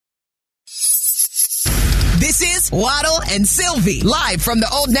This is Waddle and Sylvie, live from the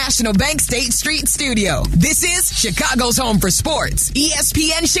Old National Bank State Street studio. This is Chicago's home for sports.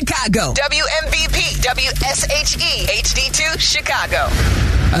 ESPN Chicago. WMVP WSHE HD2 Chicago.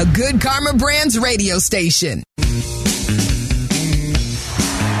 A Good Karma Brands radio station.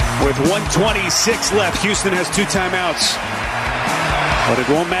 With 1:26 left, Houston has 2 timeouts. But it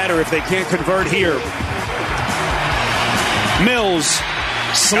won't matter if they can't convert here. Mills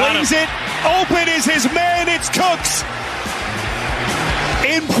slings it. Open is his man. It's Cooks.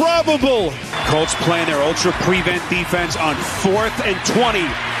 Improbable. Colts playing their ultra prevent defense on 4th and 20.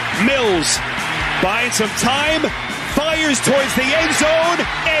 Mills buying some time. Fires towards the end zone.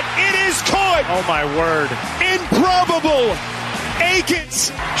 And it is caught. Oh, my word. Improbable.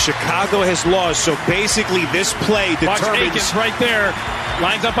 Akins. Chicago has lost, so basically this play determines. Watch Akins right there.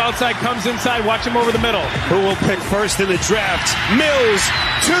 Lines up outside, comes inside. Watch him over the middle. Who will pick first in the draft? Mills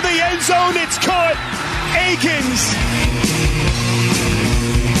to the end zone. It's caught. Akins.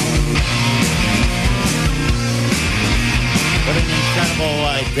 What an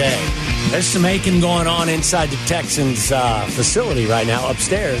incredible day. There's some Aiken going on inside the Texans facility right now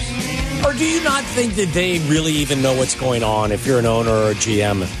upstairs. Or do you not think that they really even know what's going on if you're an owner or a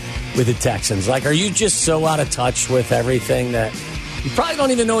GM with the Texans? Like, are you just so out of touch with everything that you probably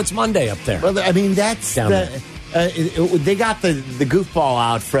don't even know it's Monday up there? Well, I mean, that's they got the goofball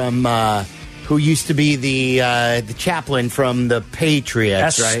out from who used to be the chaplain from the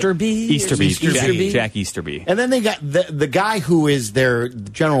Patriots, Easterby? Easterby. Jack Easterby. And then they got the guy who is their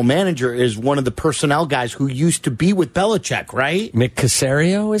general manager is one of the personnel guys who used to be with Belichick, right? Mick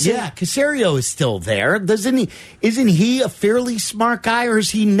Caserio, is it? Yeah, Caserio is still there. Isn't he a fairly smart guy, or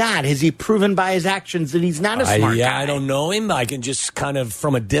is he not? Has he proven by his actions that he's not a smart guy? I don't know him. I can just kind of,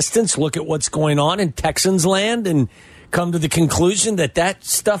 from a distance, look at what's going on in Texans land and come to the conclusion that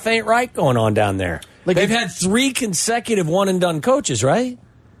stuff ain't right going on down there. Like, they've had 3 consecutive one-and-done coaches, right?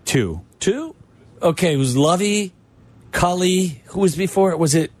 2. Okay, it was Lovey, Cully. Who was before it?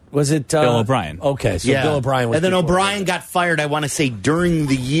 Was it Bill O'Brien? Okay, so Bill O'Brien was. And then before. O'Brien got fired, I want to say, during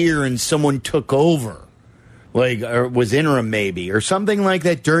the year, and someone took over. Or was interim maybe, or something like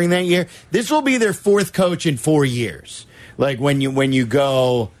that during that year. This will be their 4th coach in 4 years. Like when you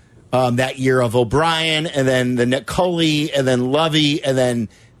go that year of O'Brien, and then the Cully, and then Lovey, and then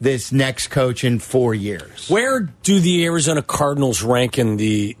this next coach in 4 years. Where do the Arizona Cardinals rank in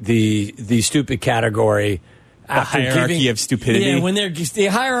the stupid category? The hierarchy of stupidity? Yeah, when they're the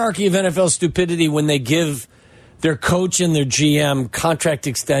hierarchy of NFL stupidity when they give their coach and their GM contract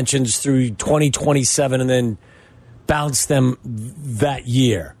extensions through 2027 and then bounce them that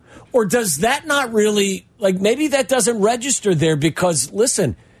year. Or does that not really, like, maybe that doesn't register there because,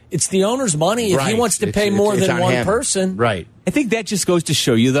 listen, it's the owner's money. If he wants to pay more than one person. Right. I think that just goes to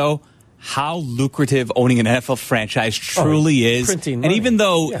show you, though, how lucrative owning an NFL franchise truly is. Printing and money. even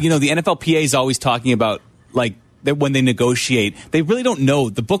though, the NFLPA is always talking about, like, that when they negotiate, they really don't know.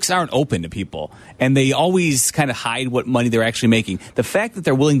 The books aren't open to people, and they always kind of hide what money they're actually making. The fact that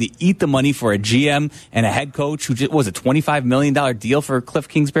they're willing to eat the money for a GM and a head coach who just was a $25 million deal for Cliff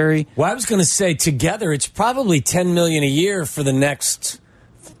Kingsbury. Well, I was going to say together it's probably $10 million a year for the next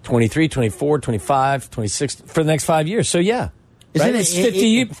 23, 24, 25, 26 for the next 5 years. So yeah, right? It's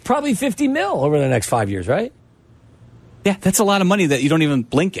 50, probably 50 mil over the next 5 years, right? Yeah, that's a lot of money that you don't even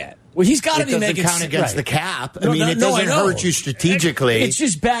blink at. Well, he's got to be making count against the cap. No, it doesn't hurt you strategically. It's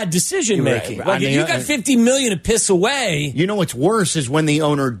just bad decision making. Right. Like, if you got $50 million to piss away. You know what's worse is when the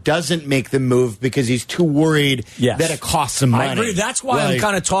owner doesn't make the move because he's too worried that it costs him money. I agree. That's why I'm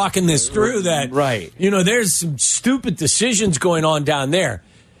kind of talking this through. That there's some stupid decisions going on down there.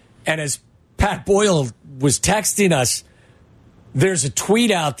 And as Pat Boyle was texting us, there's a tweet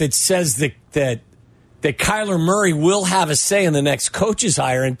out that says that Kyler Murray will have a say in the next coach's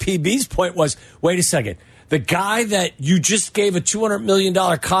hire. And PB's point was, wait a second. The guy that you just gave a $200 million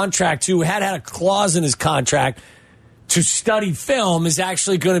contract to had a clause in his contract to study film is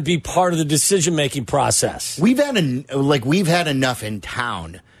actually going to be part of the decision-making process. We've had enough in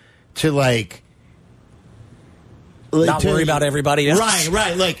town to not worry about everybody else.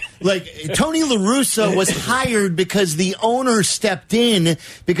 Right. Like Tony La Russa was hired because the owner stepped in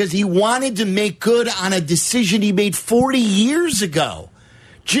because he wanted to make good on a decision he made 40 years ago.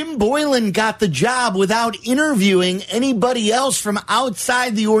 Jim Boylan got the job without interviewing anybody else from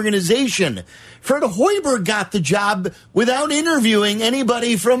outside the organization. Fred Hoiberg got the job without interviewing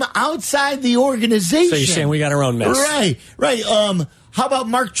anybody from outside the organization. So you're saying we got our own mess. Right. How about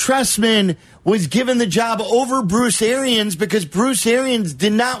Mark Trestman was given the job over Bruce Arians because Bruce Arians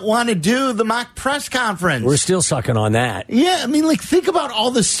did not want to do the mock press conference? We're still sucking on that. Yeah, I mean, like, think about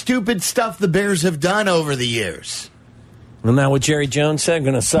all the stupid stuff the Bears have done over the years. Isn't that what Jerry Jones said?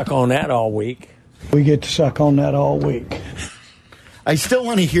 Going to suck on that all week. We get to suck on that all week. I still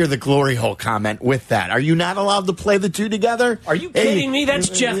want to hear the glory hole comment with that. Are you not allowed to play the two together? Are you kidding me? That's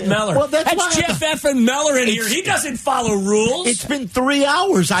Jeff Meller. Well, that's Jeff effing Meller in here. He doesn't follow rules. It's been 3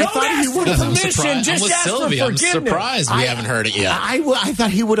 hours. I thought he would have permission. Just ask for forgiveness. I'm surprised we haven't heard it yet. I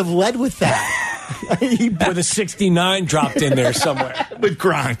thought he would have led with that. With a 69 dropped in there somewhere. With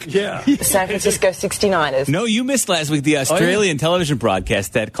Gronk. Yeah. San Francisco 69ers. No, you missed last week the Australian television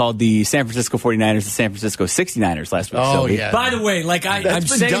broadcast that called the San Francisco 49ers the San Francisco 69ers last week. Oh, yeah. By the way, like I'm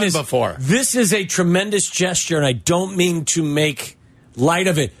saying this before. This is a tremendous gesture, and I don't mean to make light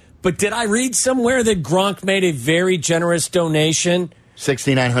of it. But did I read somewhere that Gronk made a very generous donation?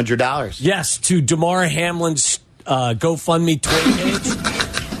 $6,900. Yes, to Damar Hamlin's GoFundMe Twitter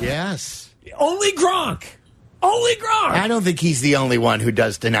page. Yes. Only Gronk. Only Gronk. I don't think he's the only one who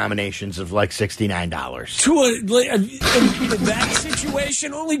does denominations of like $69. In that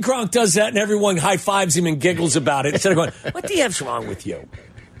situation, only Gronk does that, and everyone high fives him and giggles about it instead of going, "What the F's wrong with you?"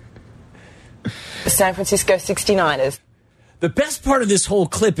 The San Francisco 69ers. The best part of this whole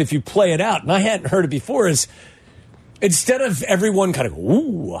clip, if you play it out, and I hadn't heard it before, is instead of everyone kind of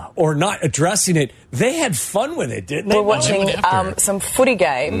ooh or not addressing it, they had fun with it, didn't they? We're watching some footy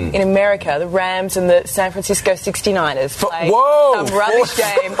game in America. The Rams and the San Francisco 69ers play some rubbish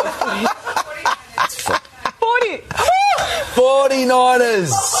game.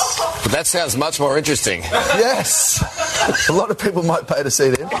 49ers. But that sounds much more interesting. Yes. A lot of people might pay to see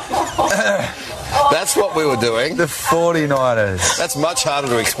them. That's what we were doing. The 49ers. That's much harder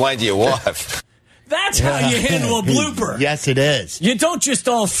to explain to your wife. That's how you handle a blooper. Yes, it is. You don't just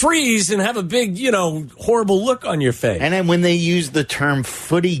all freeze and have a big, horrible look on your face. And then when they use the term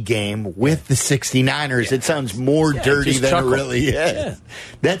footy game with the 69ers, it sounds more dirty than it really is. Yeah.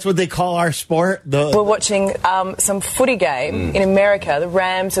 That's what they call our sport. We're watching some footy game in America. The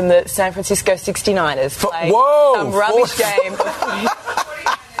Rams and the San Francisco 69ers play some rubbish game.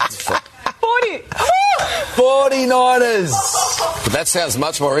 49ers. But that sounds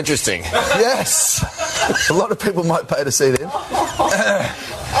much more interesting. Yes. A lot of people might pay to see them.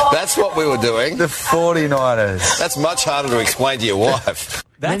 That's what we were doing. The 49ers. That's much harder to explain to your wife.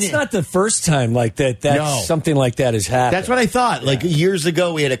 That's not the first time like that. Something like that has happened. That's what I thought. Like years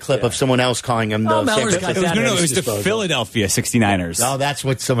ago, we had a clip of someone else calling them the Meller's got that it was the Philadelphia 69ers. Oh, that's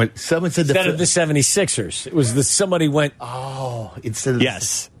what someone said. Instead of the 76ers. It was somebody went. Oh, instead of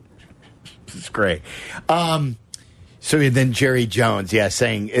yes. It's great. So then Jerry Jones,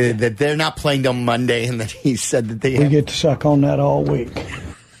 saying that they're not playing till Monday, and that he said that we get to suck on that all week.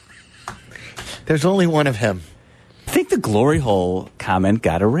 There's only one of him. I think the glory hole comment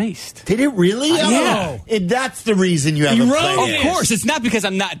got erased. Did it really? Yeah. That's the reason you haven't played it. Of course. It's not because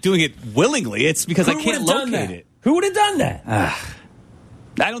I'm not doing it willingly. It's because I can't locate it. Who would have done that?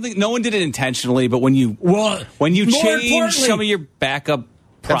 I don't think no one did it intentionally, but when you change some of your backup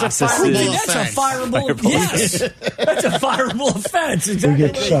processes. That's a fireable offense. Yes. That's a fireable offense. Exactly. We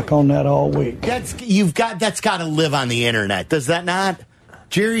get to suck on that all week. That's got to live on the internet. Does that not?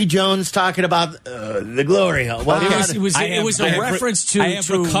 Jerry Jones talking about the glory hole. Well, it was a reference to. I have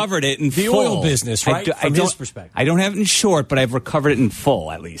recovered it in the full. Oil business, right? From his perspective, I don't have it in short, but I've recovered it in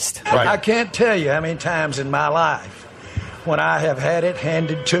full, at least. Right. I can't tell you how many times in my life when I have had it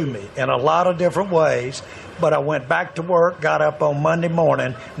handed to me in a lot of different ways. But I went back to work, got up on Monday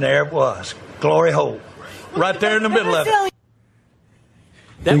morning, and there it was. Glory hole. Right there in the middle of it.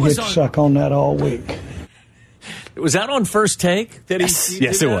 We get to suck on that all week. Was that on First Take?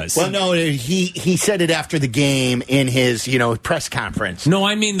 Yes, it was. Well, no, he said it after the game in his press conference. No,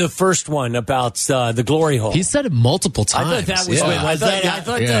 I mean the first one about the glory hole. He said it multiple times. I thought that was.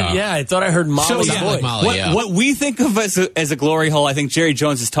 I thought I heard Molly's voice. What we think of as a glory hole, I think Jerry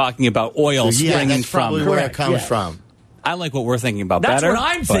Jones is talking about oil springing from. Where it comes from. I like what we're thinking about That's better. That's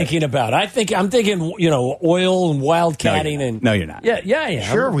what I'm thinking about. I'm thinking, oil and wildcatting. No, you're not.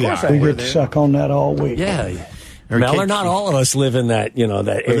 Yeah. Sure we are. We get to suck on that all week. Yeah. Meller, not all of us live in that,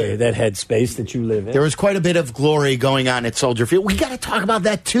 that area, that headspace that you live in. There was quite a bit of glory going on at Soldier Field. We got to talk about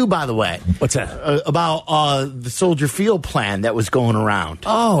that too, by the way. What's that? About the Soldier Field plan that was going around.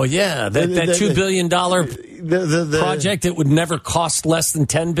 Oh yeah, that $2 billion the project that would never cost less than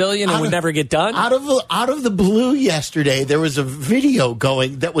 $10 billion and would never get done? Out of the blue yesterday, there was a video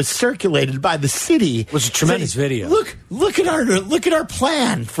going that was circulated by the city. It was a tremendous video. Look at our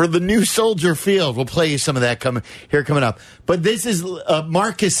plan for the new Soldier Field. We'll play you some of that coming up. But this is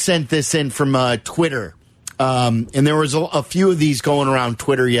Marcus sent this in from Twitter, and there was a few of these going around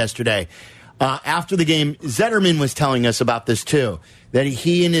Twitter yesterday. After the game, Zetterman was telling us about this too, that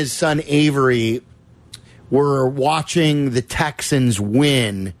he and his son Avery were watching the Texans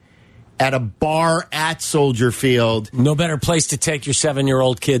win at a bar at Soldier Field. No better place to take your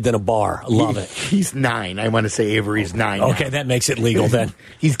 7-year-old kid than a bar. I love it. He's 9. I want to say Avery's 9. Okay, that makes it legal then.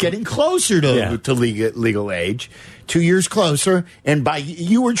 He's getting closer to legal age. 2 years closer, and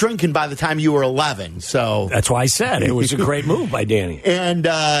you were drinking by the time you were 11. So that's why I said it was a great move by Danny.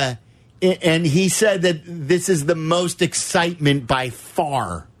 And he said that this is the most excitement by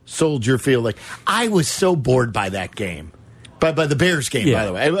far, Soldier Field. Like, I was so bored by that game. By the Bears game, by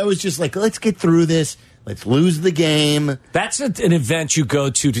the way. I was just like, let's get through this. Let's lose the game. That's an event you go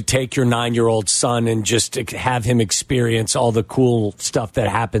to take your 9-year-old son and just have him experience all the cool stuff that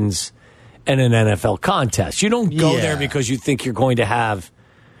happens in an NFL contest. You don't go there because you think you're going to have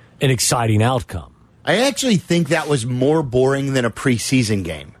an exciting outcome. I actually think that was more boring than a preseason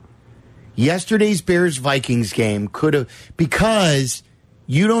game. Yesterday's Bears-Vikings game could have, because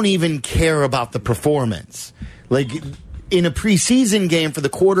you don't even care about the performance. Like, in a preseason game for the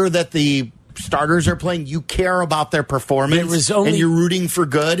quarter that the starters are playing, you care about their performance and you're rooting for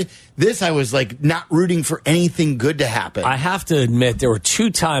good. This, I was like not rooting for anything good to happen. I have to admit, there were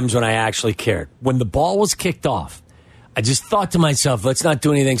 2 times when I actually cared. When the ball was kicked off, I just thought to myself, let's not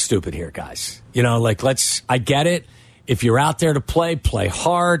do anything stupid here, guys. I get it. If you're out there to play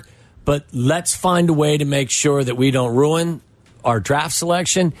hard. But let's find a way to make sure that we don't ruin our draft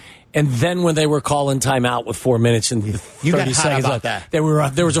selection. And then when they were calling timeout with 4 minutes and 30 seconds left, there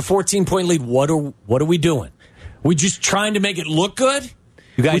was a 14-point lead. What are we doing? We just trying to make it look good?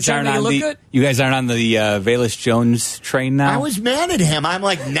 You guys aren't on the Velus Jones train now? I was mad at him. I'm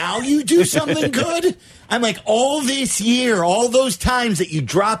like, now you do something good? I'm like, all this year, all those times that you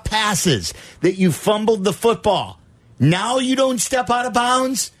drop passes, that you fumbled the football, now you don't step out of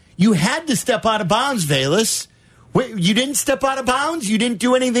bounds? You had to step out of bounds, Velus. Wait, you didn't step out of bounds? You didn't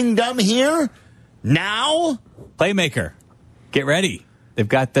do anything dumb here? Now? Playmaker. Get ready. They've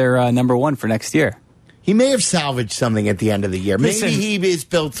got their number 1 for next year. He may have salvaged something at the end of the year. Maybe he has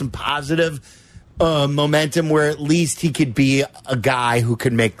built some positive momentum where at least he could be a guy who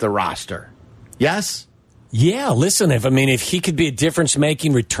could make the roster. Yes? Yeah, listen, if he could be a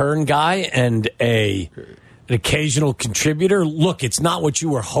difference-making return guy and an occasional contributor. Look, it's not what you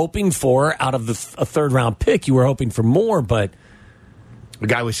were hoping for out of a 3rd-round pick. You were hoping for more, but a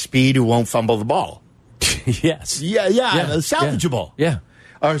guy with speed who won't fumble the ball. Yes. Yeah, salvageable. Yeah.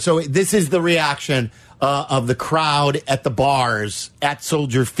 All right, so this is the reaction of the crowd at the bars at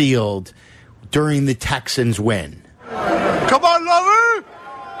Soldier Field during the Texans win. Come on, Lovey!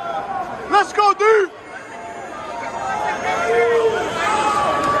 Let's go, dude!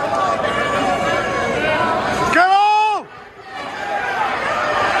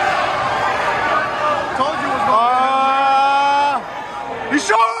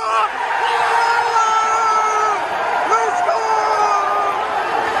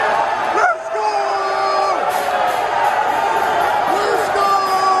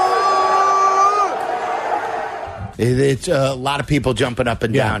 It's a lot of people jumping up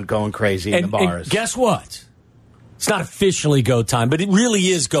and down, going crazy in the bars. And guess what? It's not officially go time, but it really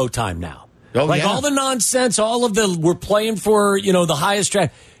is go time now. All the nonsense, all of the we're playing for, the highest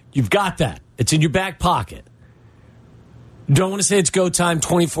draft. You've got that. It's in your back pocket. Don't want to say it's go time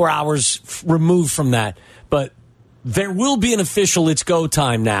 24 hours removed from that, but there will be an official it's go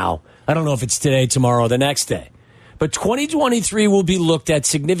time now. I don't know if it's today, tomorrow, or the next day. But 2023 will be looked at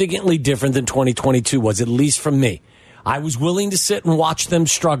significantly different than 2022 was, at least from me. I was willing to sit and watch them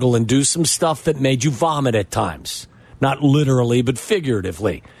struggle and do some stuff that made you vomit at times. Not literally, but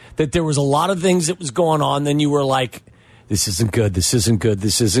figuratively. That there was a lot of things that was going on, then you were like, this isn't good, this isn't good,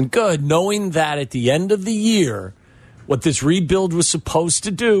 this isn't good. Knowing that at the end of the year, what this rebuild was supposed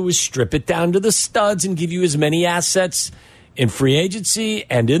to do is strip it down to the studs and give you as many assets in free agency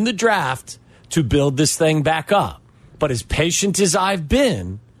and in the draft to build this thing back up. But as patient as I've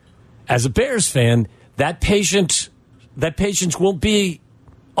been, as a Bears fan, that patience won't be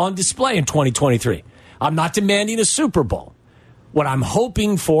on display in 2023. I'm not demanding a Super Bowl. What I'm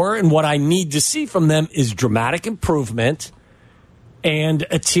hoping for and what I need to see from them is dramatic improvement and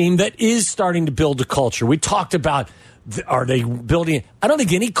a team that is starting to build a culture. We talked about Are they building? I don't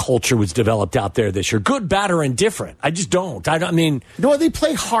think any culture was developed out there this year. Good, bad, or indifferent. I just don't. I mean, no, they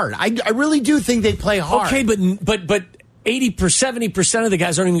play hard. I really do think they play hard. Okay, but 70% of the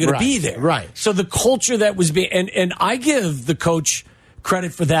guys aren't even going to be there. Right. So the culture that was being, and I give the coach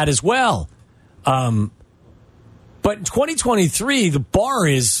credit for that as well. But in 2023, the bar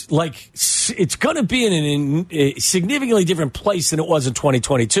is like, it's going to be in a significantly different place than it was in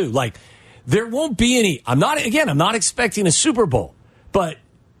 2022. Like, there won't be any, I'm not expecting a Super Bowl, but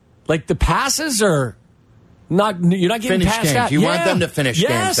like the passes are not, you're not getting finish past games. that. You want them to finish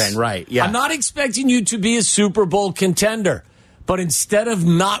games then, right. Yeah. I'm not expecting you to be a Super Bowl contender, but instead of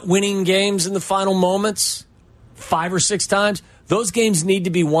not winning games in the final moments 5 or 6 times, those games need to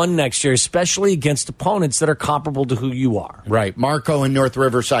be won next year, especially against opponents that are comparable to who you are. Right. Marco in North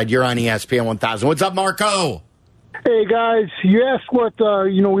Riverside, you're on ESPN 1000. What's up, Marco? Hey, guys. You asked what,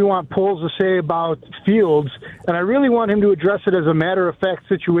 we want Poles to say about Fields, and I really want him to address it as a matter-of-fact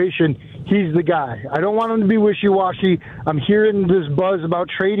situation. He's the guy. I don't want him to be wishy-washy. I'm hearing this buzz about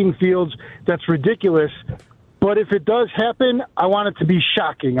trading Fields. That's ridiculous. But if it does happen, I want it to be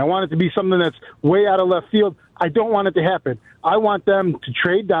shocking. I want it to be something that's way out of left field. I don't want it to happen. I want them to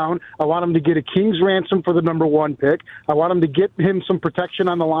trade down. I want them to get a king's ransom for the number 1 pick. I want them to get him some protection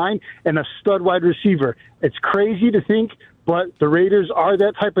on the line and a stud wide receiver. It's crazy to think, but the Raiders are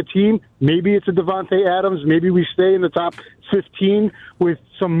that type of team. Maybe it's a Devontae Adams. Maybe we stay in the top 15 with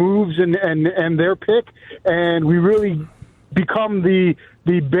some moves and their pick, and we really become the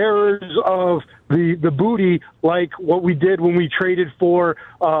bearers of the booty, like what we did when we traded for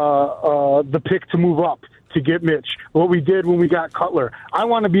the pick to move up to get Mitch, what we did when we got Cutler. I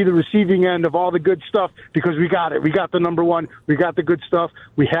want to be the receiving end of all the good stuff because we got it. We got the number 1. We got the good stuff.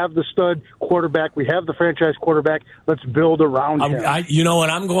 We have the stud quarterback. We have the franchise quarterback. Let's build around him. You know what?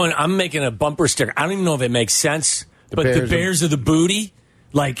 I'm making a bumper sticker. I don't even know if it makes sense, but the Bears of the booty,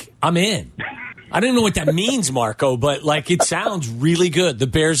 like, I'm in. I don't know what that means, Marco, but like it sounds really good. The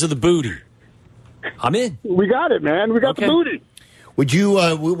Bears of the booty. I'm in. We got it, man. We got the booty. Would you,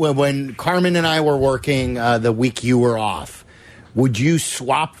 when Carmen and I were working the week you were off, would you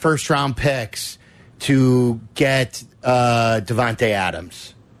swap first-round picks to get Devontae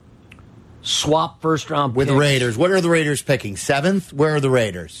Adams? Swap first-round picks? With the Raiders. What are the Raiders picking? 7th? Where are the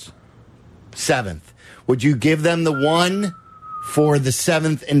Raiders? 7th. Would you give them the 1 for the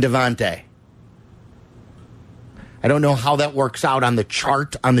 7th and Devontae? I don't know how that works out on the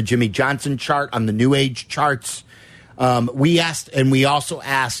chart, on the Jimmy Johnson chart, on the New Age charts. We asked, and we also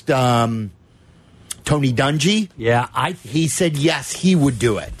asked Tony Dungy. Yeah, he said yes, he would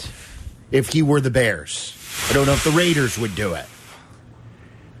do it if he were the Bears. I don't know if the Raiders would do it.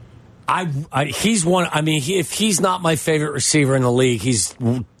 He's one. I mean, if he's not my favorite receiver in the league, he's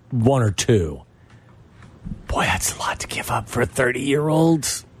 1 or 2. Boy, that's a lot to give up for a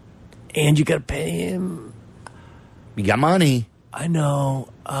 30-year-old, and you got to pay him. You got money. I know.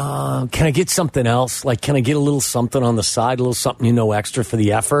 Can I get something else? Like, can I get a little something on the side, a little something, extra for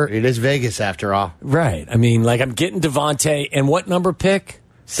the effort? It is Vegas, after all. Right. I mean, like, I'm getting Devontae, and what number pick?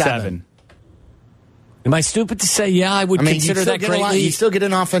 7. Am I stupid to say, yeah, I would consider that greatly? You still get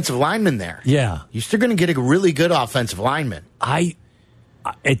an offensive lineman there. Yeah. You're still going to get a really good offensive lineman.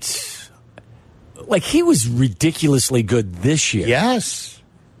 It's like he was ridiculously good this year. Yes.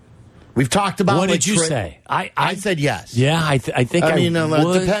 We've talked about. What did you say? I said yes. Yeah, I think I mean,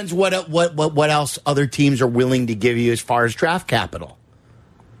 it depends what else other teams are willing to give you as far as draft capital.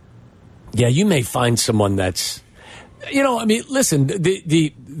 Yeah, you may find someone that's, listen,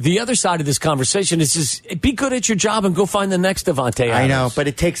 the other side of this conversation is just be good at your job and go find the next Devontae Adams. I know, but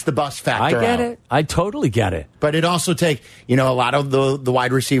it takes the bus factor I get it. I totally get it. But it also takes, a lot of the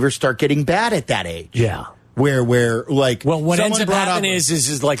wide receivers start getting bad at that age. Yeah. Where what ends up happening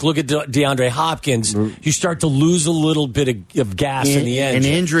is like, look at DeAndre Hopkins. You start to lose a little bit of gas in the engine. And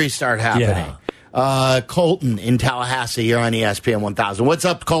injuries start happening. Yeah. Colton in Tallahassee, you're on ESPN 1000. What's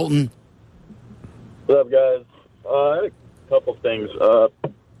up, Colton? What's up, guys? I had a couple things.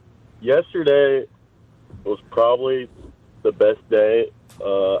 Yesterday was probably the best day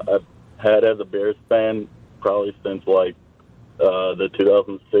I've had as a Bears fan, probably since the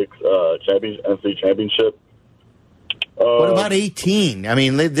 2006 NFC Championship. What about 18? I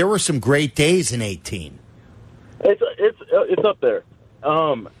mean, there were some great days in 18. It's up there,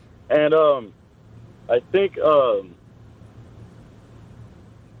 and I think you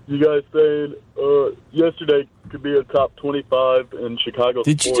guys saying yesterday could be a top 25 in Chicago.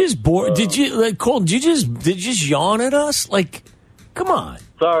 Did you just bore? Did you Cole? Did you just yawn at us? Like, come on.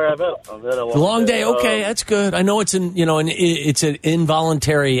 Sorry, I've had a long day. Okay, that's good. I know it's it's an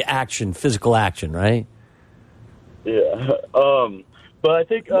involuntary action, physical action, right? Yeah. But I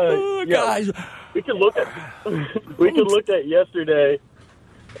think guys, we could look at yesterday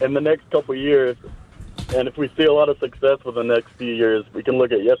and the next couple of years, and if we see a lot of success for the next few years, we can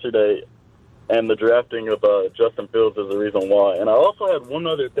look at yesterday and the drafting of Justin Fields is the reason why. And I also had one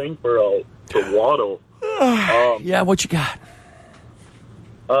other thing for Waddle. Yeah, what you got?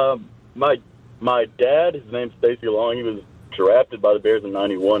 My dad, his name's Stacy Long. He was drafted by the Bears in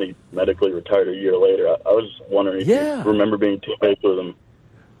 '91. He medically retired a year later. I was just wondering if you remember being teammates with him.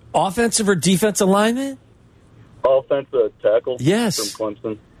 Offensive or defensive lineman? Offensive tackle. Yes. From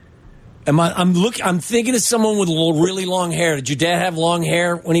Clemson. I'm thinking of someone with really long hair. Did your dad have long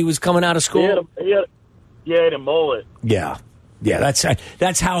hair when he was coming out of school? He had a mullet. Yeah. Yeah,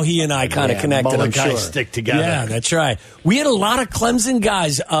 that's how he and I kind of connected. Mullet I'm guys sure. stick together. Yeah, that's right. We had a lot of Clemson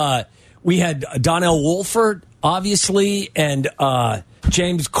guys. We had Donnell Wolford, obviously, and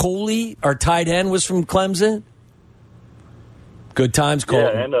James Coley, our tight end, was from Clemson. Good times,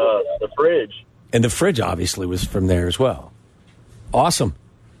 Colton. Yeah, and the Fridge. And the Fridge, obviously, was from there as well. Awesome.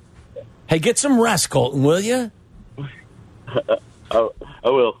 Hey, get some rest, Colton, will you? I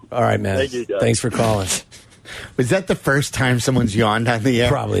will. All right, man. Thank you, guys. Thanks for calling. Was that the first time someone's yawned on the air?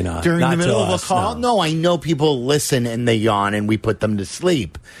 Probably not. During Not the middle to of a us, call? No, I know people listen and they yawn and we put them to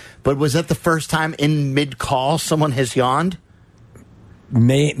sleep. But was that the first time in mid-call someone has yawned?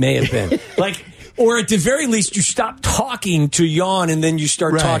 May have been. Or at the very least, you stop talking to yawn and then you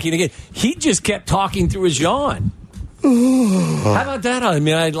start talking again. He just kept talking through his yawn. How about that? I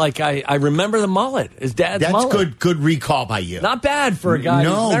mean, I remember the mullet. His dad's mullet. That's good recall by you. Not bad for a guy.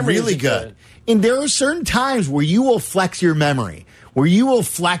 No, whose memory really isn't good. And there are certain times where you will flex your memory, where you will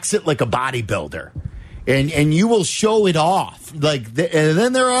flex it like a bodybuilder, and you will show it off. And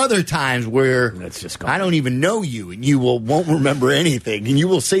then there are other times where I don't even know you, and you won't remember anything, and you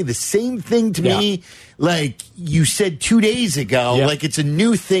will say the same thing to me like you said 2 days ago, like it's a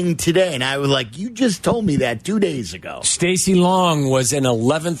new thing today, and I was like, you just told me that 2 days ago. Stacy Long was an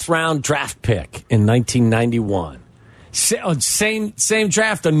 11th round draft pick in 1991. Same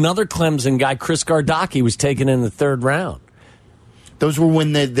draft, another Clemson guy, Chris Gardocki, was taken in the 3rd round. Those were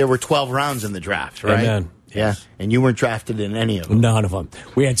when there were 12 rounds in the draft, right? Amen. Yeah, and you weren't drafted in any of them. None of them.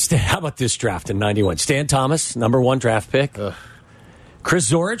 We had how about this draft in '91? Stan Thomas, #1 draft pick. Ugh.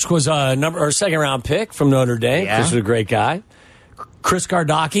 Chris Zorich was a 2nd round pick from Notre Dame. Yeah. Chris was a great guy. Chris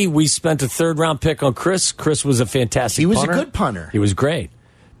Gardocki, we spent a 3rd round pick on Chris. Chris was a fantastic punter. He was a good punter. He was great.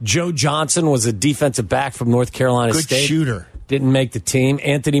 Joe Johnson was a defensive back from North Carolina Good State. shooter. Didn't make the team.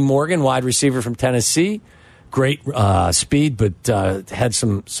 Anthony Morgan, wide receiver from Tennessee. Great speed, but had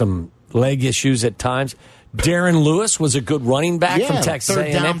some leg issues at times. Darren Lewis was a good running back from Texas A&M.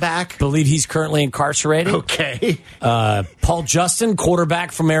 3rd down back. Believe he's currently incarcerated. Okay. Paul Justin,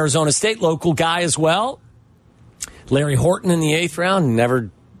 quarterback from Arizona State, local guy as well. Larry Horton in the 8th round, never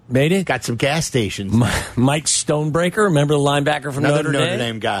made it. Got some gas stations. Mike Stonebreaker, remember the linebacker from Another Notre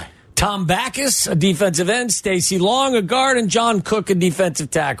Dame guy. Tom Backus, a defensive end. Stacy Long, a guard. And John Cook, a defensive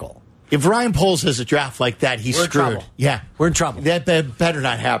tackle. If Ryan Poles has a draft like that, he's We're in screwed. trouble. Yeah. We're in trouble. That better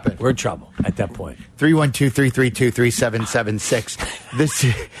not happen. We're in trouble at that point. 312-332-3776.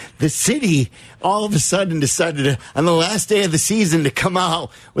 The city all of a sudden decided on the last day of the season to come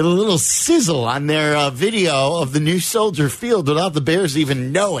out with a little sizzle on their video of the new Soldier Field without the Bears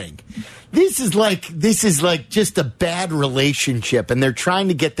even knowing. This is like just a bad relationship, and they're trying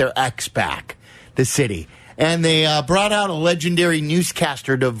to get their ex back, the city. And they brought out a legendary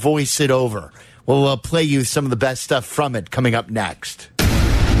newscaster to voice it over. We'll play you some of the best stuff from it coming up next.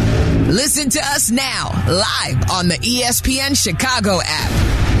 Listen to us now, live on the ESPN Chicago app.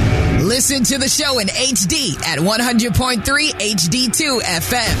 Listen to the show in HD at 100.3 HD2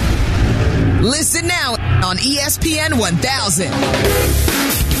 FM. Listen now on ESPN 1000.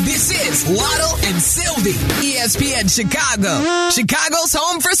 This is Waddle and Sylvie, ESPN Chicago, Chicago's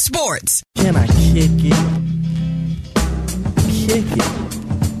home for sports. Can I kick it? Kick it.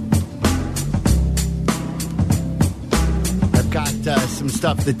 I've got some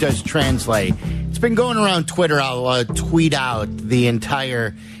stuff that does translate. It's been going around Twitter. I'll tweet out the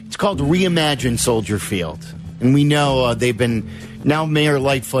entire. It's called Reimagine Soldier Field, and we know they've been now Mayor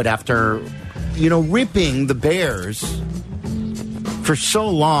Lightfoot after ripping the Bears for so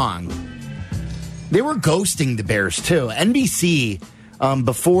long. They were ghosting the Bears too. NBC.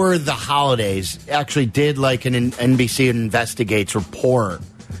 Before the holidays, actually did like an NBC Investigates report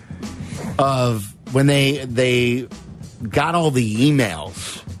of when they got all the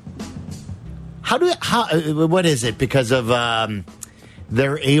emails. What is it? Because of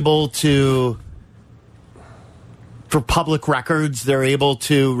they're able to, for public records, they're able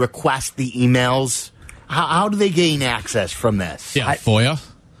to request the emails How do they gain access from this? Yeah, FOIA.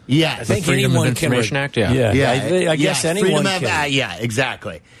 Yeah, I think Freedom anyone of Information can. Act. Yeah. I guess anyone can. Yeah,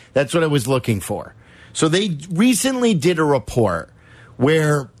 exactly. That's what I was looking for. So they recently did a report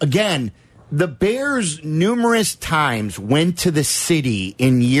where, again, the Bears numerous times went to the city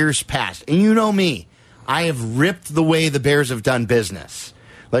in years past. And you know me, I have ripped the way the Bears have done business.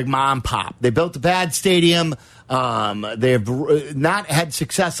 Like mom, pop. They built a bad stadium. They have not had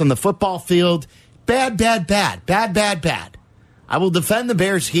success on the football field. Bad. I will defend the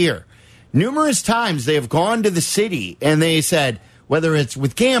Bears here. Numerous times they have gone to the city and they said, whether it's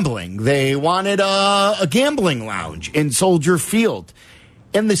with gambling, they wanted a gambling lounge in Soldier Field.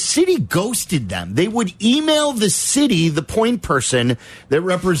 And the city ghosted them. They would email the city, the point person that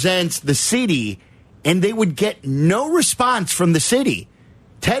represents the city, and they would get no response from the city.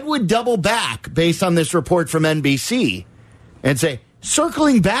 Ted would double back based on this report from NBC and say,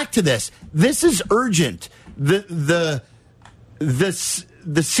 circling back to this is urgent. The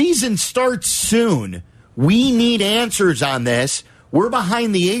season starts soon. We need answers on this. We're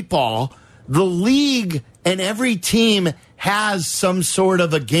behind the 8 ball. The league and every team has some sort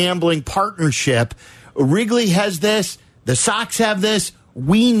of a gambling partnership. Wrigley has this. The Sox have this.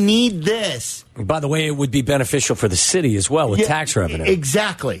 We need this. By the way, it would be beneficial for the city as well with tax revenue.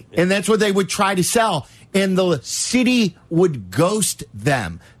 Exactly. And that's what they would try to sell. And the city would ghost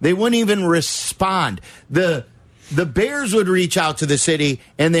them. They wouldn't even respond. The Bears would reach out to the city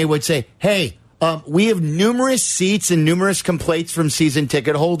and they would say, hey, we have numerous seats and numerous complaints from season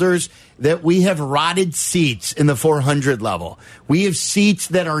ticket holders that we have rotted seats in the 400 level. We have seats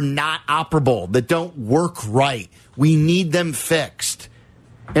that are not operable, that don't work right. We need them fixed.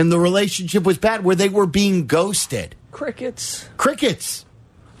 And the relationship was bad where they were being ghosted. Crickets.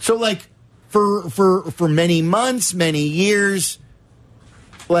 So like for many months, many years,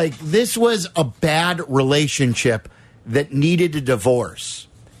 like this was a bad relationship that needed a divorce.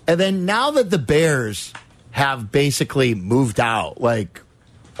 And then now that the Bears have basically moved out, like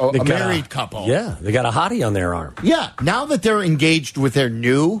a married couple. Yeah, they got a hottie on their arm. Yeah, now that they're engaged with their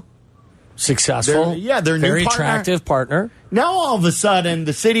new... Successful. Their very new partner. attractive partner. Now all of a sudden,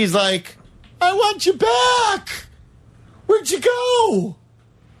 the city's like, I want you back. Where'd you go?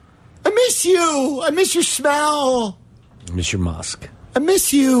 I miss you. I miss your smell. I miss your musk. I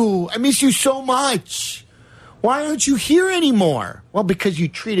miss you. I miss you so much. Why aren't you here anymore? Well, because you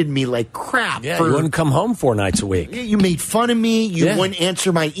treated me like crap. Yeah, you wouldn't come home 4 nights a week. You made fun of me. You wouldn't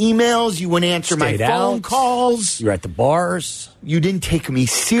answer my emails. You wouldn't answer my phone calls. You were at the bars. You didn't take me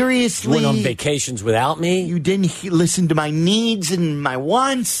seriously. You went on vacations without me. You didn't listen to my needs and my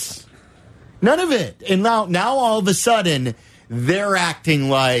wants. None of it. And now all of a sudden, they're acting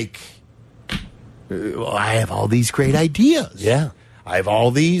like, I have all these great ideas. Yeah. I have all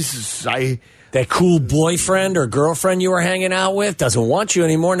these... That cool boyfriend or girlfriend you were hanging out with doesn't want you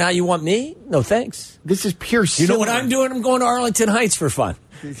anymore. Now you want me? No, thanks. This is pure silliness. You know what I'm doing? I'm going to Arlington Heights for fun.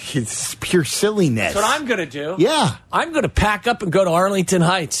 It's pure silliness. That's what I'm going to do. Yeah. I'm going to pack up and go to Arlington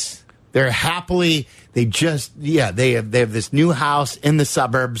Heights. They're happily, they have this new house in the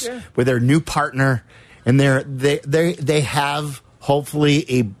suburbs with their new partner. And they have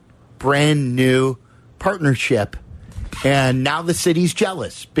hopefully a brand new partnership. And now the city's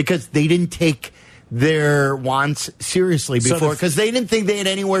jealous because they didn't take their wants seriously before because they didn't think they had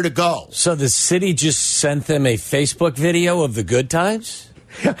anywhere to go. So the city just sent them a Facebook video of the good times?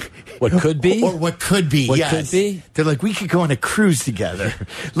 What could be? Or what could be, what yes. could be? They're like, we could go on a cruise together.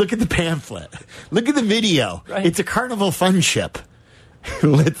 Look at the pamphlet. Look at the video. Right. It's a Carnival fun ship.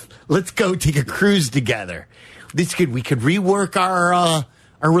 Let's go take a cruise together. We could rework our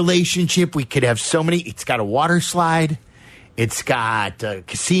relationship. We could have so many. It's got a water slide. It's got a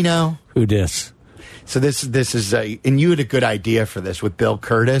casino. Who dis? So this is, and you had a good idea for this with Bill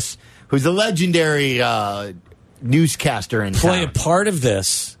Curtis, who's a legendary newscaster in Play town. a part of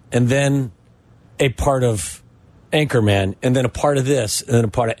this, and then a part of Anchorman, and then a part of this, and then a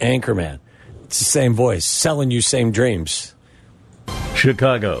part of Anchorman. It's the same voice, selling you same dreams.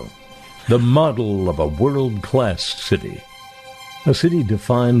 Chicago, the model of a world-class city. A city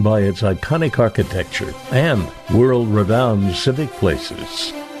defined by its iconic architecture and world-renowned civic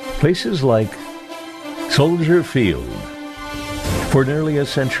places. Places like Soldier Field. For nearly a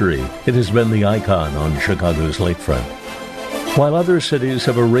century, it has been the icon on Chicago's lakefront. While other cities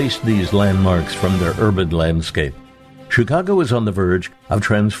have erased these landmarks from their urban landscape, Chicago is on the verge of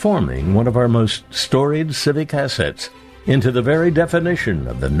transforming one of our most storied civic assets into the very definition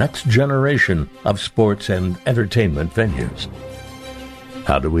of the next generation of sports and entertainment venues.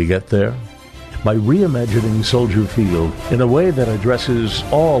 How do we get there? by reimagining Soldier Field in a way that addresses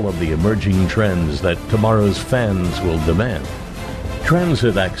all of the emerging trends that tomorrow's fans will demand.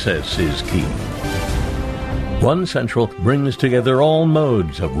 Transit access is key. One Central brings together all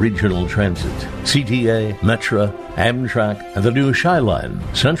modes of regional transit: CTA, Metra, Amtrak, and the new Shyline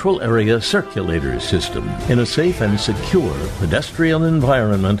Central Area Circulator System in a safe and secure pedestrian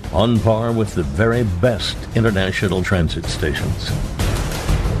environment on par with the very best international transit stations.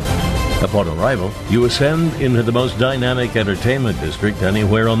 Upon arrival, you ascend into the most dynamic entertainment district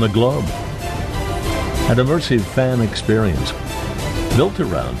anywhere on the globe. An immersive fan experience built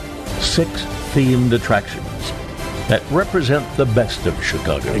around 6 themed attractions that represent the best of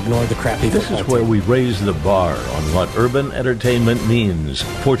Chicago. Ignore the crappy This is where we raise the bar on what urban entertainment means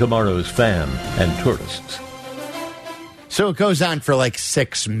for tomorrow's fan and tourists. So it goes on for like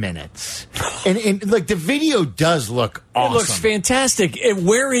 6 minutes. And like the video does look awesome. It looks fantastic.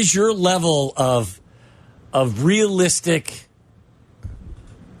 Where is your level of realistic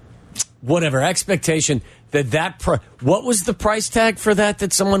whatever expectation that what was the price tag for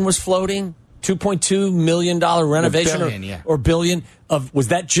that someone was floating? $2.2 million renovation billion, or billion of, was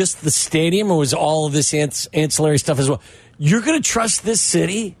that just the stadium or was all of this ancillary stuff as well? You're going to trust this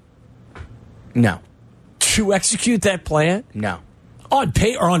city? No. To execute that plan? No. On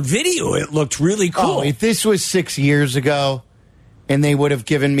video, it looked really cool. Oh, if this was 6 years ago and they would have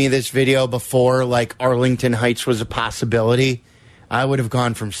given me this video before like Arlington Heights was a possibility, I would have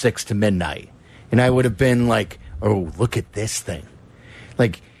gone from 6 to midnight. And I would have been like, oh, look at this thing.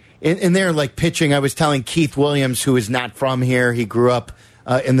 Like, and they're like pitching. I was telling Keith Williams, who is not from here, he grew up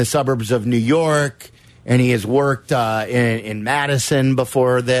in the suburbs of New York, and he has worked in Madison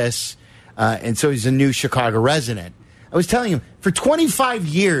before this, and so he's a new Chicago resident. I was telling him, for 25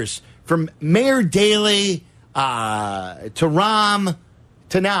 years, from Mayor Daley to Rahm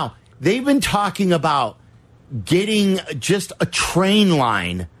to now, they've been talking about getting just a train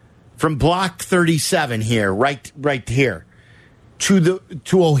line from Block 37 here, right here, to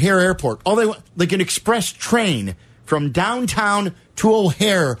O'Hare Airport. All they want, like an express train from downtown to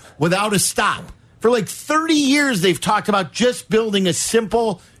O'Hare without a stop. For like 30 years, they've talked about just building a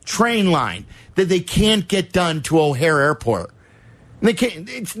simple train line that they can't get done to O'Hare Airport. And they can't.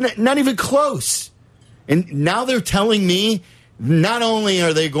 It's not even close. And now they're telling me not only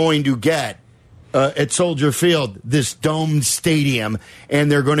are they going to get at Soldier Field this domed stadium,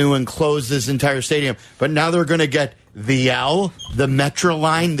 and they're going to enclose this entire stadium, but now they're going to get the L, the Metra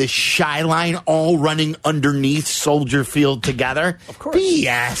line, the Shy line, all running underneath Soldier Field together. Of course.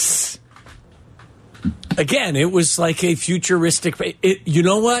 BS. Again, it was like a futuristic. You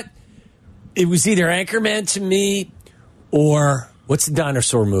know what? It was either Anchorman to me or what's the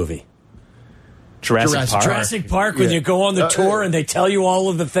dinosaur movie? Jurassic Park, when you go on the tour and they tell you all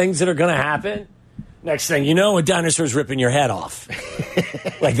of the things that are going to happen. Next thing you know, a dinosaur's ripping your head off.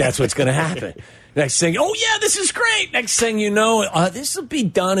 Like that's what's going to happen. Next thing, oh yeah, this is great. Next thing you know, this will be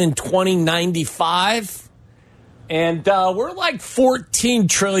done in 2095, and we're like $14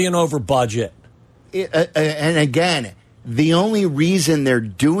 trillion over budget. And again, the only reason they're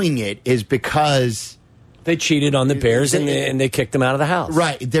doing it is because they cheated on the Bears and they kicked them out of the house.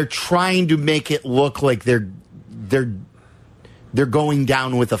 Right? They're trying to make it look like they're going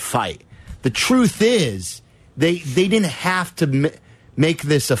down with a fight. The truth is, they didn't have to make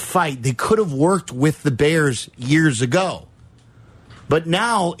this a fight. They could have worked with the Bears years ago. But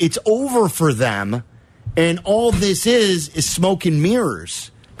now it's over for them, and all this is smoke and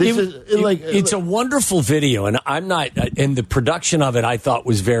mirrors. It's a wonderful video, and and the production of it I thought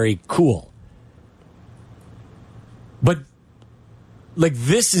was very cool. But like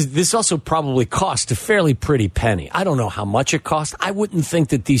this also probably cost a fairly pretty penny. I don't know how much it cost. I wouldn't think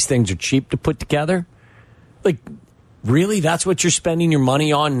that these things are cheap to put together. Like, really? That's what you're spending your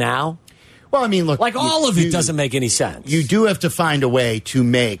money on now? Well, I mean, look. Like, all of it doesn't make any sense. You do have to find a way to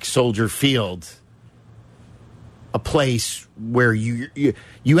make Soldier Field a place where you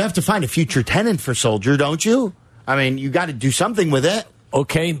have to find a future tenant for Soldier, don't you? I mean, you got to do something with it.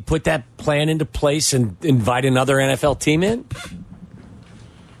 Okay, put that plan into place and invite another NFL team in?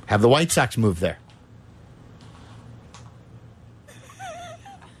 Have the White Sox move there.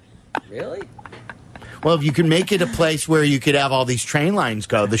 Really? Well, if you can make it a place where you could have all these train lines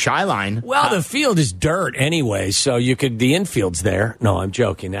go, the Shy line. Well, the field is dirt anyway, so the infield's there. No, I'm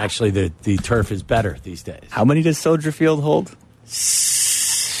joking. Actually, the turf is better these days. How many does Soldier Field hold?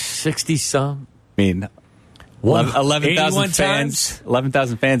 60-some. I mean, 11,000 fans.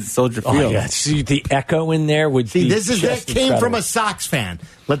 11,000 fans at Soldier Field. Oh, yeah. See, the echo in there would be that came from a Sox fan.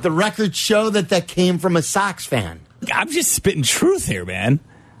 Let the record show that came from a Sox fan. I'm just spitting truth here, man.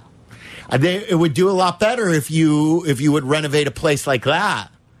 It would do a lot better if you would renovate a place like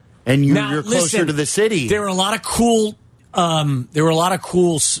that, and you're closer to the city. There were a lot of cool.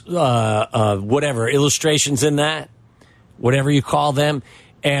 Whatever illustrations in that, whatever you call them,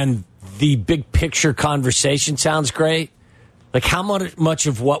 and the big picture conversation sounds great. Like, how much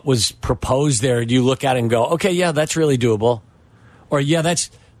of what was proposed there do you look at and go, okay, yeah, that's really doable, or yeah,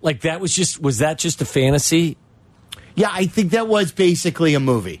 that's like was that just a fantasy? Yeah, I think that was basically a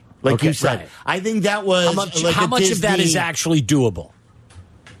movie, like you said. Right. I think that was how much of that is actually doable.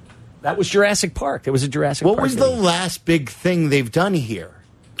 That was Jurassic Park. It was a Jurassic Park. What was the last big thing they've done here?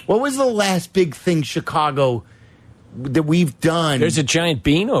 What was the last big thing Chicago that we've done? There's a giant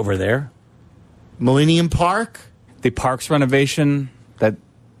bean over there. Millennium Park? The parks renovation that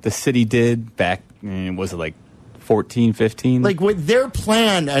the city did back, was it like 14, 15? Like with their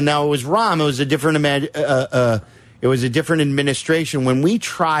plan, and now it was Rahm, it was a different administration. When we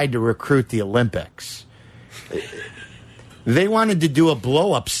tried to recruit the Olympics, they wanted to do a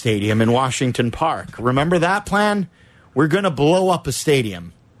blow-up stadium in Washington Park. Remember that plan? We're going to blow up a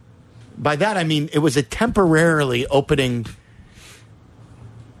stadium. By that, I mean it was a temporarily opening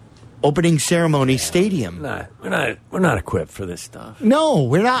ceremony stadium. We're not equipped for this stuff. No,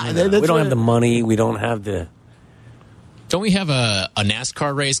 we're not. We don't have the money. We don't have the... Don't we have a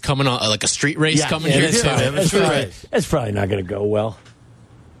NASCAR race coming on, like a street race coming here? That's probably not going to go well.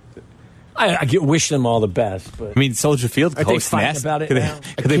 I wish them all the best. But I mean, Soldier Field hosts NASCAR. Could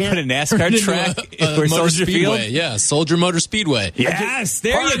they put a NASCAR track for Soldier Field? Yeah, Soldier Motor Speedway. Yes,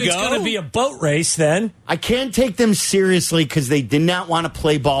 there you go. It's going to be a boat race then. I can't take them seriously because they did not want to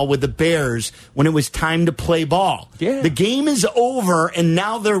play ball with the Bears when it was time to play ball. Yeah. The game is over, and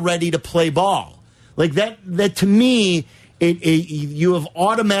now they're ready to play ball. Like that to me, you have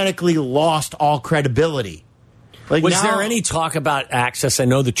automatically lost all credibility. Like was there any talk about access? I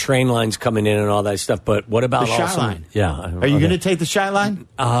know the train line's coming in and all that stuff, but what about the Shy Line? Yeah, are you going to take the Shy Line?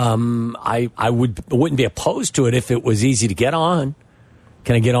 I wouldn't be opposed to it if it was easy to get on.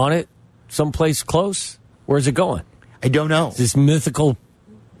 Can I get on it someplace close? Where's it going? I don't know. It's this mythical.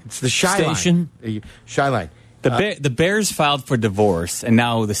 It's the Shy Station. Line. Shy Line. The Bears filed for divorce, and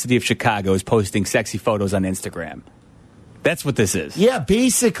now the city of Chicago is posting sexy photos on Instagram. That's what this is. Yeah,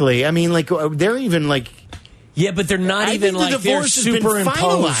 basically. I mean, like they're even like. Yeah, but they're not even like they're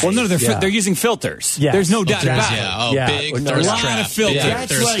superimposed. Well, no, they're using filters. Yes. There's no doubt about it. Big a lot of filters. Yeah,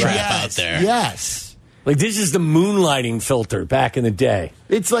 thirst trap out there. Yes. Like this is the moonlighting filter back in the day.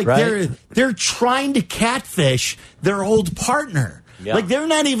 It's like they're trying to catfish their old partner. Yeah. Like they're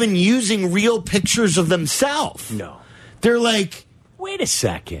not even using real pictures of themselves. No. They're like, wait a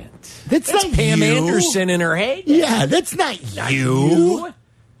second. That's not Pam you. Anderson in her heyday. Yeah, that's not you.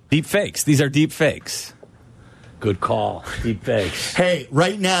 Deep fakes. These are deep fakes. Good call. Deep fakes. Hey,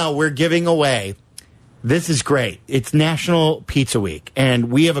 right now we're giving away. This is great. It's National Pizza Week,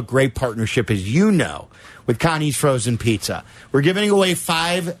 and we have a great partnership, as you know, with Connie's Frozen Pizza. We're giving away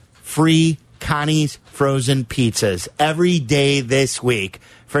 5 free Connie's Frozen Pizzas every day this week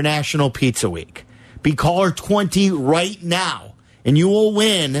for National Pizza Week. Be caller 20 right now, and you will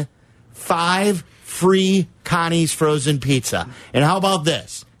win 5 free Connie's Frozen Pizza. And how about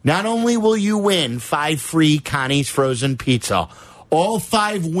this? Not only will you win 5 free Connie's Frozen Pizza, all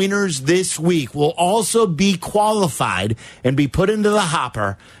 5 winners this week will also be qualified and be put into the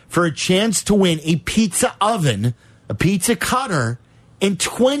hopper for a chance to win a pizza oven, a pizza cutter, and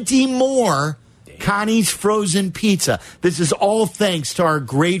 20 more Connie's Frozen Pizza. This is all thanks to our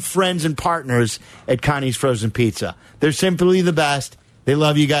great friends and partners at Connie's Frozen Pizza. They're simply the best. They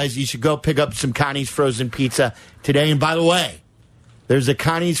love you guys. You should go pick up some Connie's Frozen Pizza today. And by the way, there's a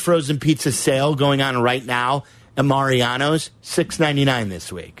Connie's Frozen Pizza sale going on right now at Mariano's, $6.99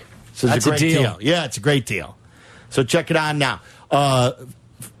 this week. So it's a great deal. Yeah, it's a great deal. So check it out now.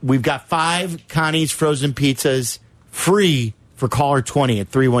 We've got 5 Connie's Frozen Pizzas free for caller 20 at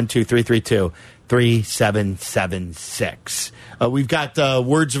 312-332-3776. We've got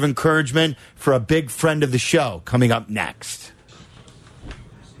words of encouragement for a big friend of the show coming up next.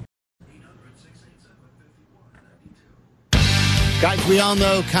 Guys, we all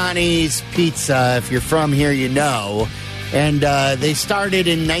know Connie's Pizza. If you're from here, you know. And they started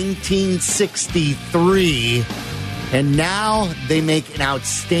in 1963. And now they make an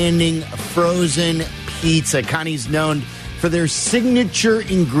outstanding frozen pizza. Connie's known for their signature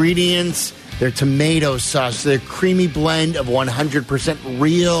ingredients, their tomato sauce, their creamy blend of 100%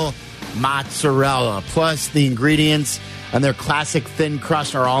 real mozzarella. Plus, the ingredients on their classic thin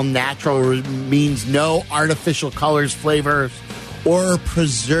crust are all natural, means no artificial colors, flavors, or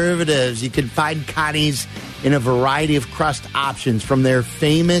preservatives. You can find Connie's in a variety of crust options, from their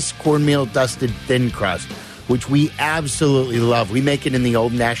famous cornmeal dusted thin crust, which we absolutely love. We make it in the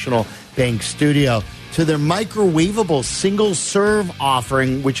Old National Bank studio, to their microwavable single serve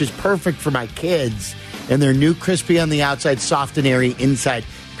offering, which is perfect for my kids, and their new crispy on the outside, soft and airy inside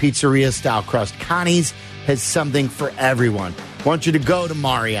pizzeria style crust. Connie's has something for everyone. I want you to go to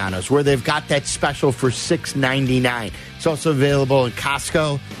Mariano's, where they've got that special for $6.99. It's also available in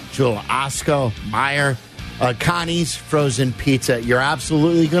Costco, Jewel Osco, Meijer, Connie's frozen pizza. You're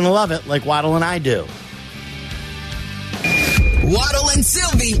absolutely going to love it, like Waddle and I do. Waddle and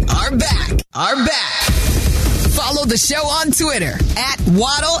Sylvie are back. Follow the show on Twitter at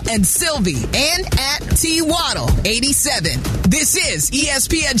Waddle and Sylvie and at TWaddle87. This is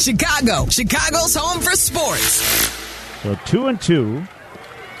ESPN Chicago, Chicago's home for sports. So 2-2.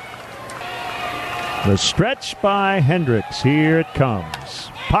 The stretch by Hendricks. Here it comes.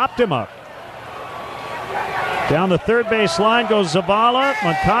 Popped him up. Down the third base line goes Zavala.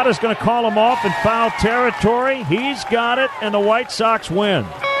 Moncada's going to call him off in foul territory. He's got it, and the White Sox win.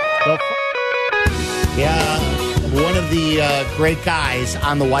 One of the great guys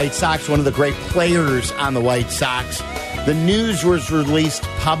on the White Sox, one of the great players on the White Sox. The news was released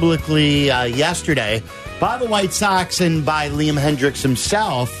publicly yesterday by the White Sox and by Liam Hendricks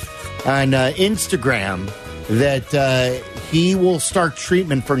himself on Instagram that he will start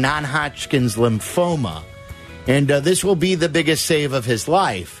treatment for non-Hodgkin's lymphoma. And this will be the biggest save of his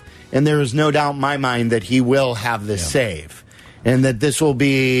life. And there is no doubt in my mind that he will have this save. And that this will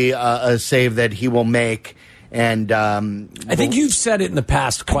be a save that he will make. And I think you've said it in the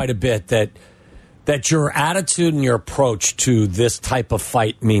past quite a bit that your attitude and your approach to this type of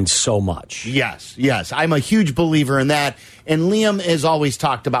fight means so much. Yes. I'm a huge believer in that. And Liam has always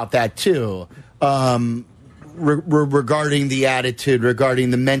talked about that, too, regarding the attitude, regarding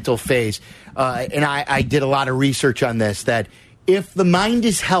the mental phase. And I did a lot of research on this, that if the mind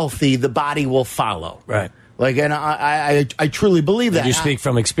is healthy, the body will follow. Right. Like, and I truly believe that. You speak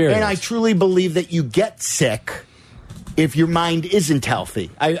from experience. And I truly believe that you get sick if your mind isn't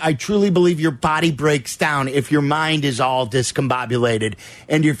healthy. I truly believe your body breaks down if your mind is all discombobulated,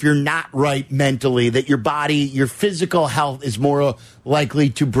 and if you're not right mentally, that your body, your physical health is more likely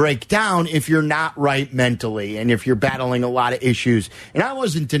to break down if you're not right mentally and if you're battling a lot of issues. And I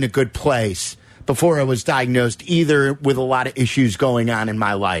wasn't in a good place before I was diagnosed either, with a lot of issues going on in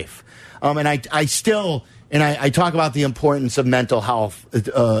my life. And I still... And I talk about the importance of mental health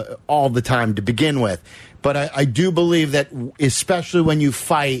all the time to begin with. But I do believe that, especially when you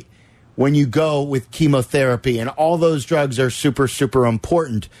fight, when you go with chemotherapy, and all those drugs are super, super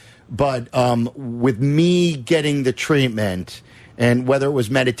important. But with me getting the treatment, and whether it was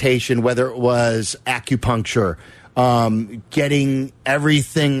meditation, whether it was acupuncture, getting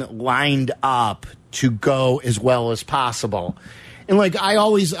everything lined up to go as well as possible. And like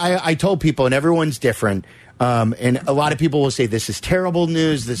I told people, and everyone's different, and a lot of people will say, this is terrible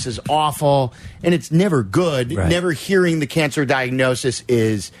news, this is awful, and it's never good. Right. Never hearing the cancer diagnosis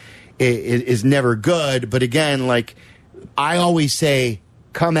is never good. But again, like I always say,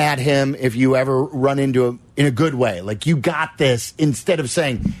 come at him if you ever run into him in a good way. Like, you got this, instead of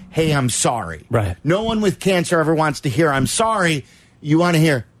saying, hey, I'm sorry. Right. No one with cancer ever wants to hear, I'm sorry. You want to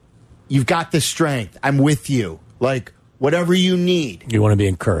hear, you've got the strength, I'm with you. Like, whatever you need. You want to be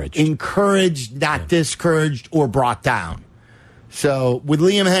encouraged. Encouraged, not discouraged or brought down. So with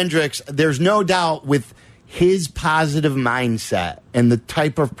Liam Hendricks, there's no doubt, with his positive mindset and the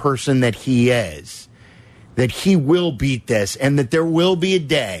type of person that he is, that he will beat this, and that there will be a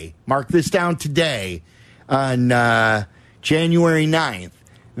day, mark this down today, on January 9th,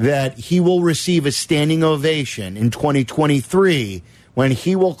 that he will receive a standing ovation in 2023 when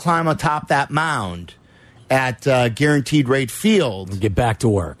he will climb atop that mound at Guaranteed Rate Field. Get back to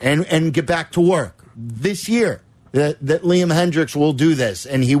work. And get back to work this year. That Liam Hendricks will do this,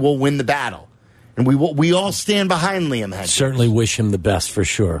 and he will win the battle. And we all stand behind Liam Hendricks. Certainly wish him the best, for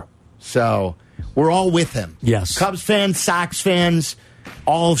sure. So we're all with him. Yes. Cubs fans, Sox fans,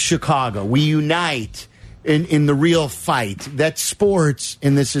 all of Chicago. We unite in the real fight. That's sports,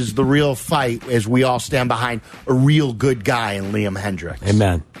 and this is the real fight, as we all stand behind a real good guy in Liam Hendricks.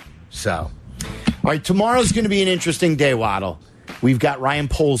 Amen. So... all right, tomorrow's going to be an interesting day, Waddle. We've got Ryan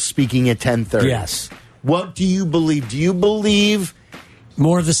Poles speaking at 10:30. Yes. What do you believe? Do you believe...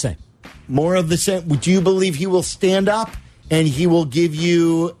 more of the same? More of the same. Do you believe he will stand up and he will give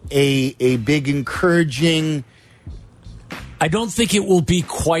you a big encouraging... I don't think it will be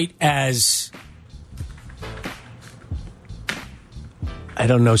quite as... I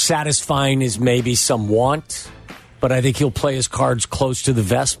don't know, satisfying as maybe some want, but I think he'll play his cards close to the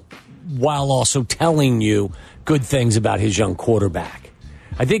vest. while also telling you good things about his young quarterback.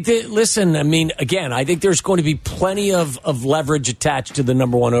 I think that, listen, I mean, again, I think there's going to be plenty of leverage attached to the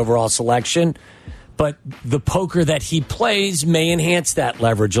number 1 overall selection, but the poker that he plays may enhance that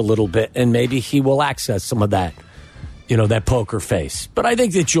leverage a little bit, and maybe he will access some of that, that poker face. But I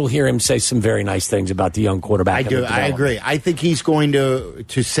think that you'll hear him say some very nice things about the young quarterback. I agree. I think he's going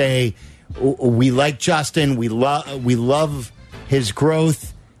to say, we like Justin, we love his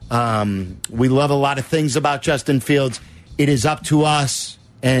growth, we love a lot of things about Justin Fields. It is up to us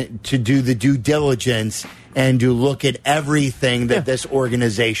and to do the due diligence and to look at everything that this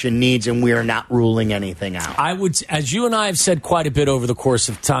organization needs, and we are not ruling anything out. I would, as you and I have said quite a bit over the course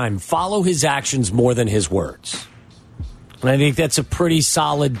of time, follow his actions more than his words. And I think that's a pretty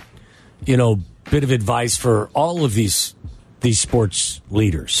solid, bit of advice for all of these sports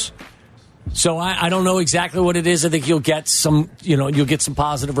leaders. So I don't know exactly what it is. I think you'll get some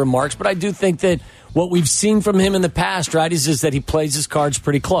positive remarks, but I do think that what we've seen from him in the past, right, is that he plays his cards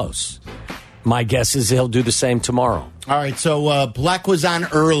pretty close. My guess is he'll do the same tomorrow. All right, so Black was on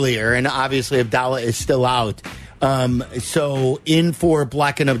earlier, and obviously Abdallah is still out. So in for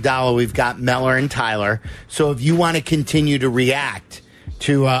Black and Abdallah, we've got Meller and Tyler. So if you want to continue to react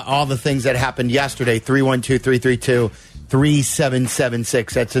to all the things that happened yesterday,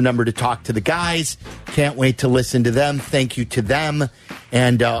 312-332-3776. That's the number to talk to the guys. Can't wait to listen to them. Thank you to them.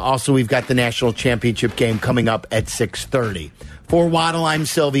 And also, we've got the national championship game coming up at 6:30. For Waddle, I'm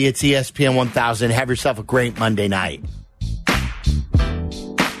Sylvie. It's ESPN 1000. Have yourself a great Monday night.